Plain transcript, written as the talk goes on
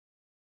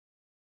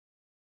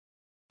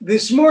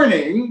This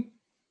morning,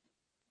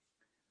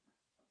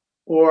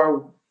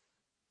 or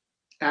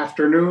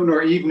afternoon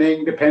or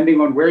evening,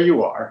 depending on where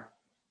you are,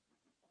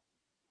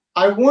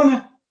 I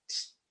want to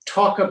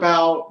talk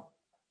about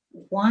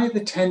why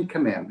the Ten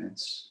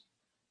Commandments.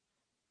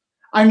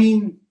 I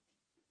mean,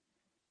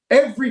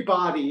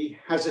 everybody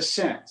has a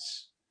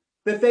sense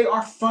that they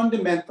are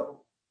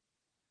fundamental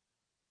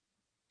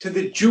to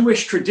the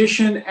Jewish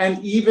tradition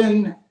and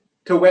even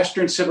to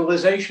Western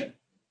civilization.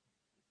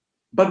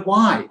 But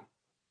why?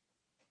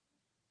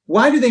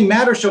 Why do they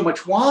matter so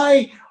much?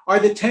 Why are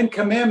the Ten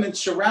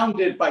Commandments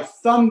surrounded by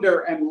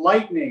thunder and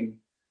lightning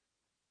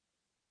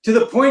to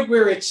the point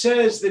where it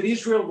says that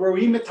Israel,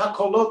 ro'im et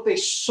hakolot, they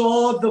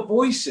saw the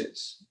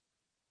voices?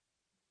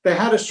 They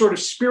had a sort of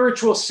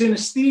spiritual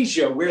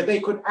synesthesia where they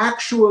could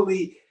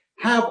actually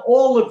have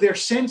all of their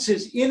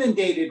senses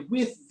inundated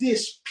with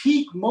this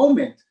peak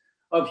moment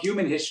of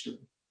human history.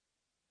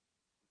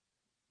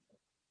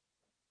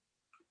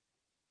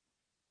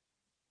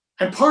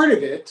 And part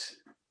of it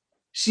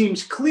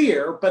seems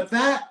clear, but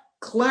that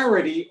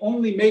clarity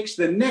only makes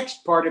the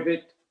next part of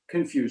it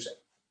confusing.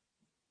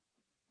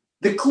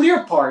 The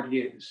clear part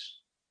is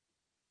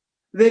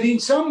that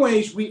in some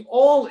ways we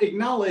all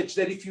acknowledge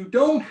that if you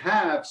don't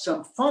have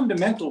some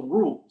fundamental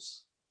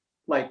rules,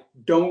 like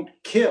don't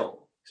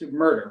kill, to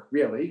murder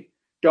really,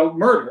 don't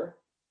murder,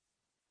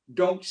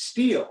 don't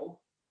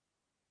steal,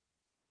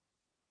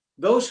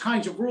 those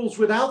kinds of rules,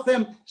 without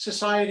them,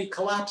 society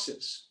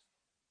collapses.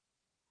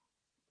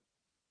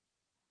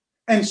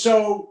 And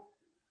so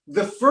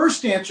the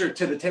first answer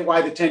to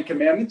why the Ten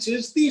Commandments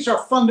is these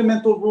are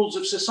fundamental rules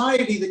of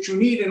society that you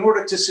need in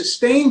order to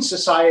sustain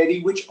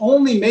society, which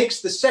only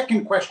makes the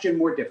second question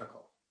more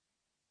difficult.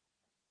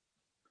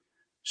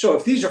 So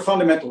if these are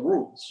fundamental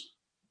rules,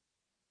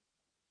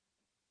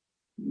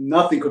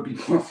 nothing could be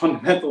more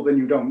fundamental than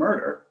you don't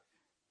murder.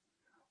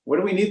 What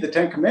do we need the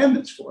Ten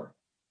Commandments for?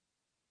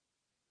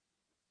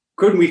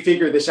 Couldn't we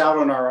figure this out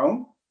on our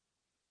own?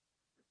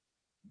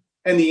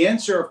 And the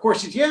answer, of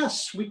course, is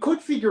yes, we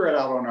could figure it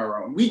out on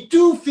our own. We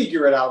do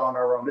figure it out on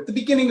our own at the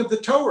beginning of the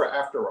Torah,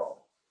 after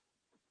all.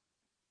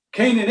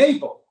 Cain and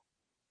Abel.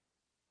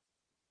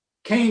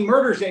 Cain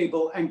murders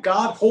Abel, and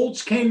God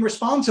holds Cain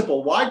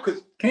responsible. Why?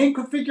 Because Cain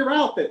could figure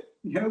out that,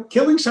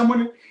 killing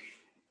someone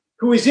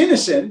who is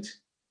innocent,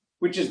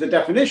 which is the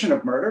definition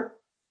of murder,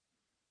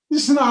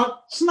 it's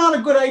not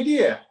a good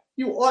idea.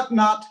 You ought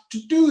not to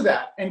do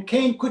that. And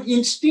Cain could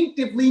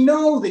instinctively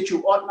know that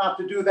you ought not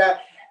to do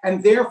that.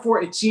 And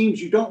therefore, it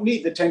seems you don't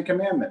need the Ten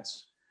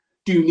Commandments.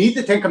 Do you need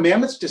the Ten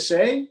Commandments to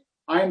say,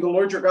 I am the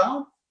Lord your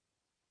God?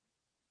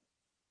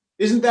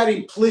 Isn't that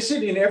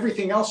implicit in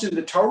everything else in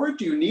the Torah?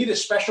 Do you need a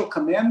special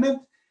commandment?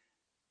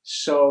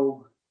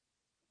 So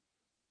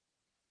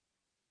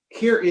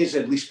here is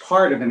at least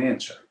part of an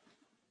answer,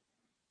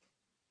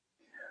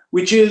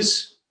 which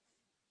is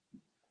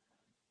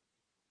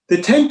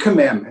the Ten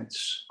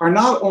Commandments are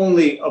not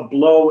only a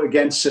blow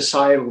against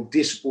societal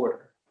disorder,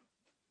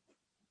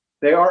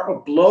 they are a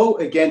blow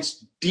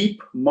against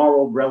deep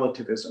moral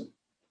relativism.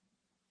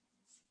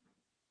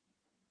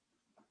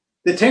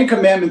 The Ten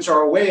Commandments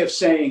are a way of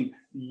saying,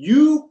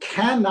 you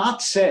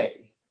cannot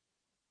say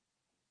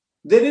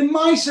that in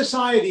my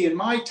society, in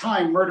my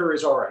time, murder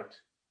is all right.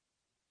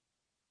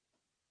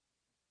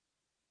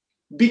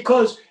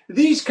 Because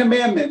these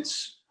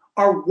commandments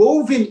are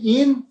woven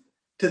in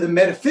to the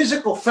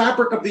metaphysical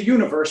fabric of the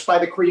universe by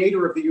the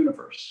creator of the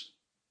universe.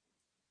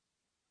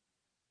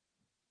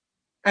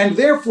 And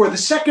therefore, the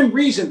second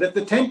reason that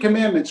the Ten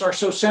Commandments are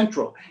so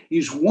central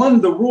is,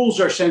 one, the rules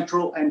are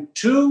central, and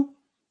two,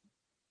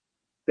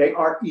 they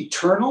are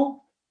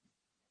eternal,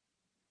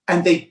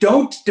 and they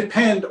don't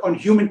depend on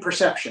human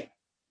perception.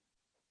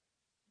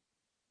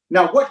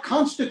 Now, what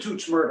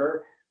constitutes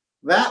murder?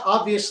 That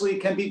obviously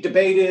can be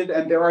debated,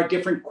 and there are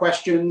different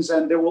questions,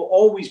 and there will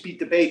always be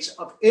debates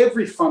of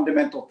every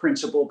fundamental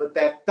principle, but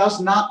that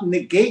does not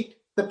negate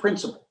the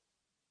principle.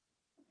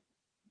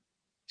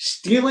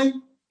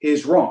 Stealing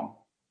is wrong.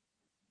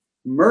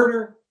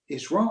 Murder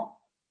is wrong.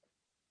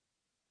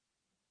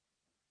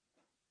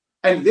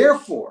 And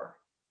therefore,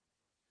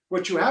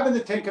 what you have in the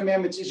Ten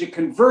Commandments is a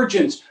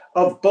convergence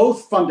of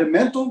both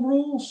fundamental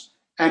rules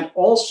and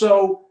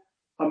also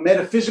a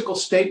metaphysical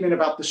statement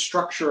about the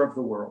structure of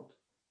the world.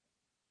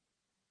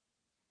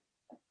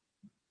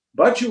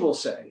 But you will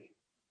say,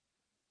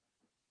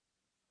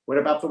 what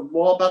about the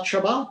law about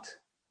Shabbat?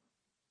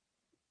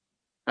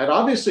 That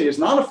obviously is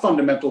not a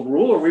fundamental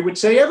rule, or we would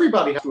say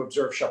everybody has to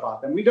observe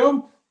Shabbat, and we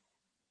don't.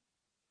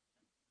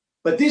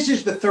 But this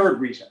is the third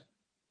reason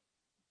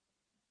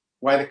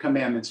why the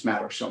commandments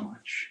matter so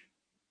much.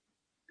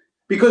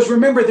 Because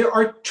remember, there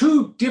are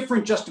two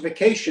different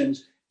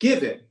justifications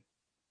given,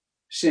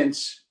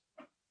 since,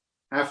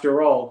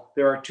 after all,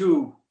 there are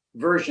two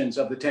versions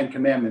of the Ten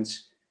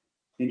Commandments,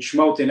 in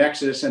Shemot in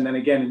Exodus, and then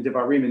again in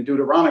Devarim in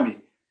Deuteronomy.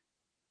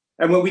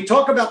 And when we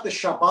talk about the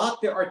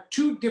Shabbat, there are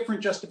two different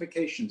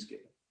justifications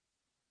given.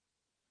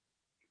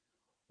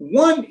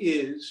 One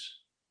is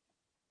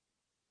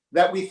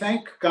that we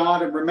thank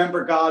God and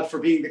remember God for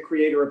being the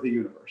creator of the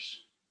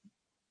universe.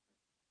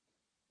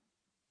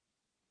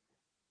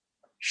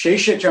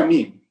 Sheshet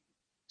Yamim,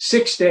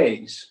 6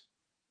 days,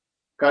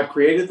 God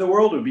created the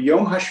world.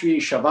 Yom Hashvi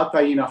Shabbat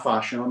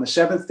Vayinafash, and on the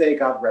seventh day,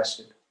 God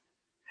rested.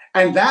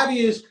 And that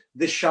is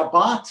the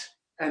Shabbat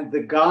and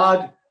the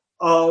God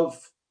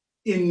of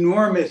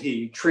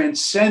enormity,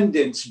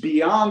 transcendence,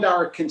 beyond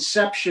our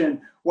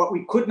conception, what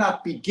we could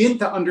not begin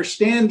to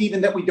understand, even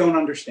that we don't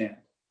understand.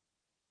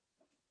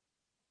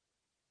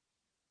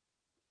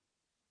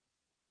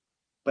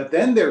 But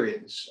then there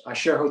is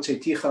Asher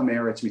Hotzeticha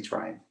Me'eretz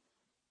Mitzrayim,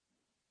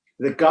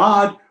 the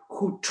God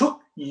who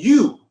took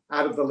you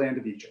out of the land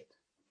of Egypt.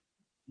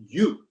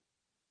 You.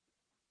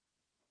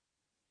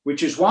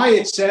 Which is why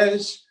it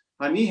says,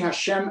 Ani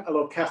Hashem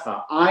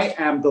Elokecha, I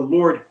am the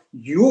Lord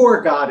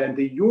your God, and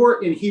the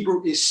your in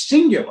Hebrew is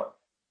singular.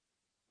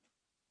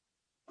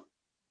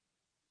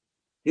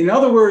 In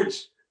other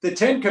words, the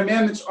Ten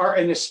Commandments are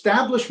an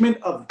establishment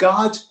of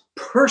God's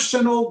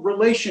personal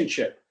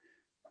relationship.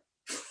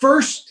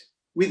 First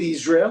with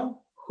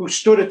Israel, who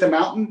stood at the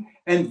mountain,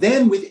 and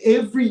then with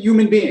every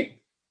human being.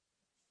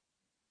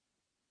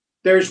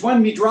 There's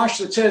one midrash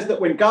that says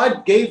that when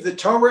God gave the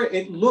Torah,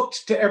 it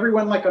looked to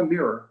everyone like a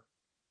mirror.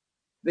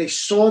 They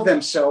saw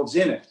themselves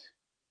in it.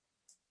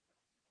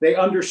 They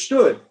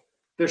understood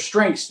their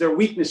strengths, their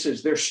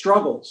weaknesses, their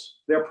struggles,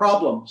 their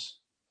problems,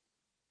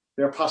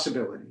 their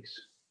possibilities.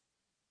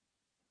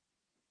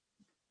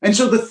 And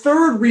so the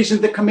third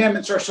reason the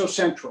commandments are so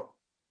central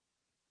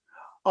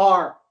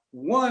are,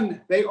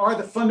 one, they are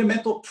the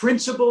fundamental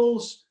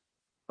principles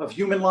of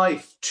human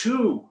life.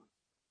 Two,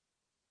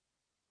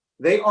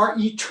 they are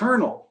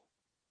eternal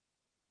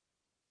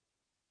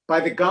by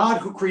the God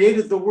who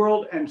created the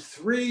world. And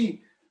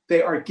three,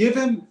 they are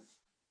given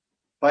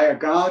by a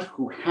God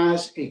who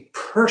has a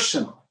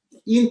personal,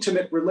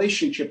 intimate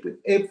relationship with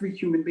every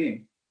human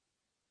being.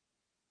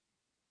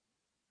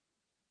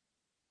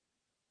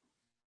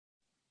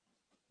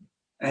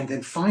 And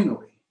then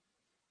finally,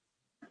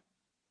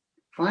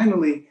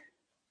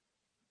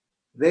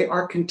 they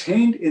are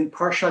contained in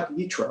Parshat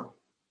Yitro,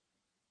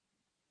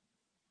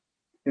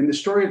 in the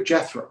story of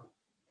Jethro,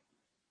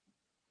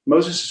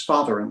 Moses'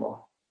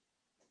 father-in-law.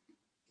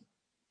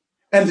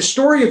 And the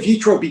story of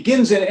Yitro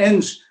begins and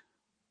ends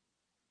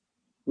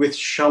with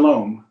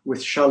shalom,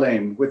 with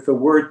shalem, with the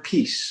word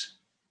peace.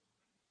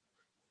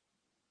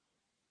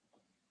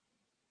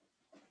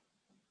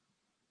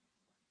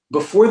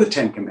 Before the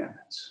Ten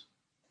Commandments,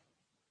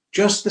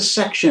 just the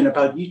section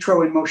about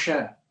Yitro and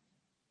Moshe.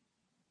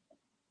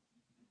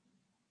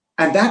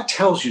 And that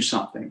tells you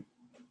something.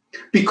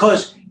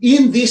 Because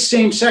in this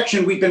same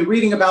section, we've been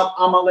reading about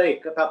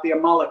Amalek, about the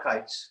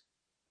Amalekites.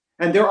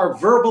 And there are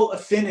verbal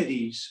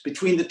affinities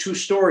between the two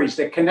stories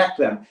that connect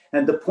them.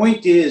 And the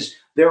point is,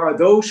 there are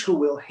those who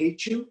will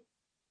hate you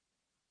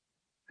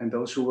and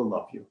those who will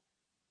love you.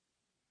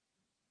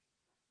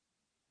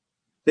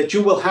 That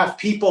you will have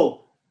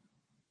people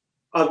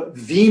of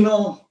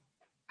venal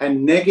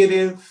and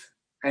negative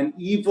and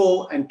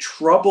evil and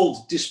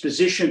troubled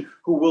disposition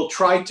who will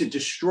try to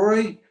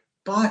destroy,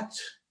 but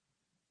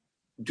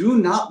do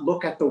not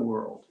look at the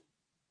world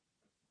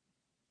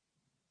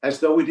as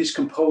though it is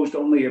composed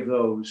only of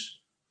those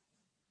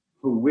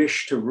who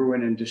wish to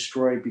ruin and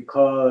destroy,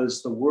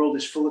 because the world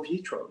is full of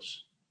Yitros.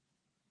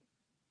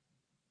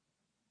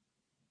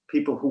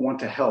 People who want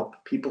to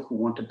help, people who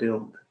want to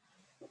build.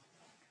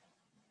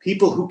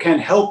 People who can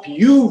help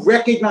you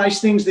recognize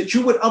things that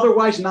you would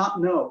otherwise not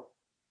know.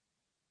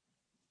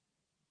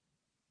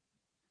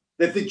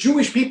 That the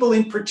Jewish people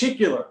in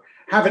particular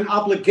have an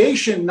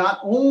obligation not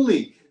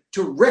only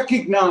to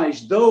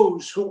recognize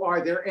those who are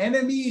their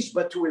enemies,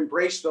 but to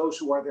embrace those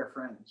who are their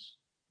friends.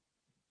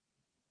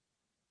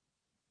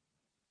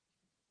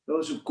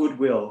 Those of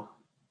goodwill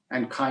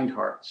and kind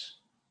hearts.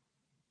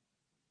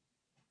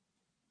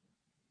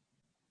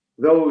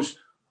 Those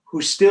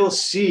who still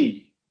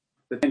see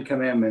the Ten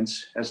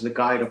Commandments as the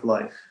guide of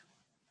life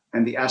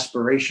and the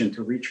aspiration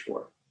to reach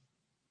for.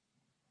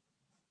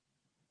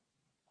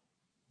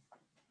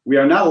 We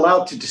are not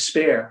allowed to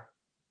despair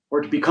or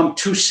to become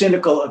too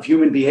cynical of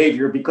human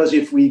behavior, because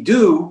if we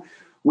do,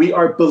 we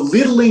are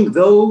belittling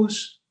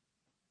those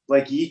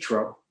like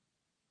Yitro,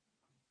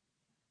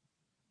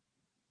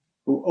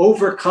 who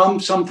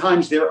overcome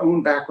sometimes their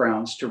own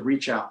backgrounds to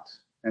reach out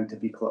and to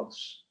be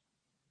close.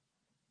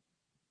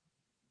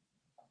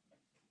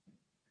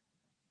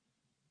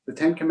 The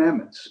Ten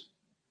Commandments,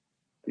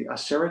 the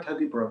Aseret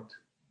HaDibrot.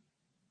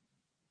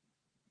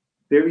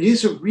 There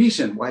is a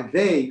reason why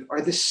they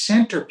are the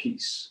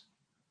centerpiece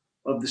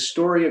of the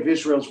story of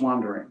Israel's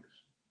wanderings.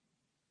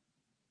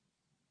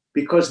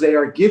 Because they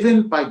are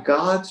given by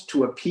God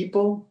to a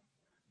people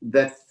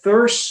that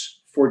thirsts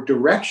for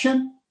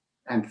direction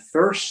and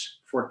thirsts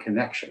for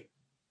connection.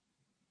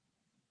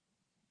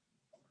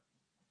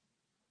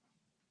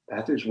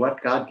 That is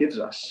what God gives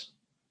us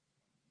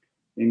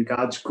in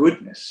God's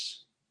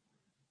goodness,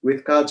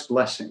 with God's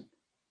blessing.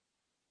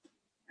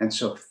 And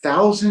so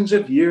thousands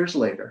of years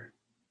later,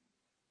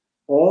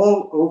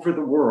 all over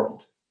the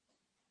world,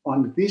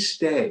 on this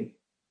day,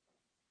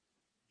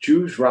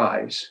 Jews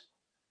rise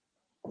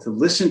to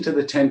listen to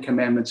the Ten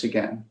Commandments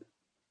again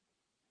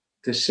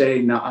to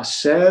say,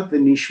 Na'aseh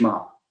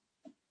v'nishma.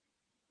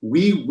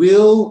 We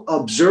will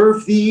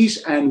observe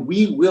these and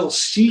we will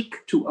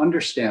seek to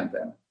understand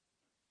them.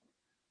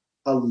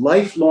 A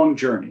lifelong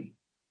journey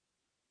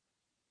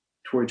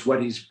towards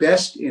what is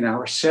best in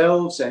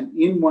ourselves and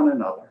in one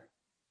another.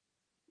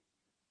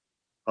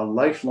 A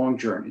lifelong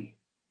journey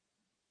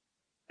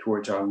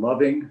towards our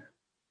loving,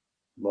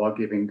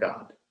 law-giving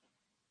God.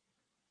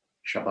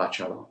 Shabbat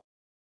Shalom.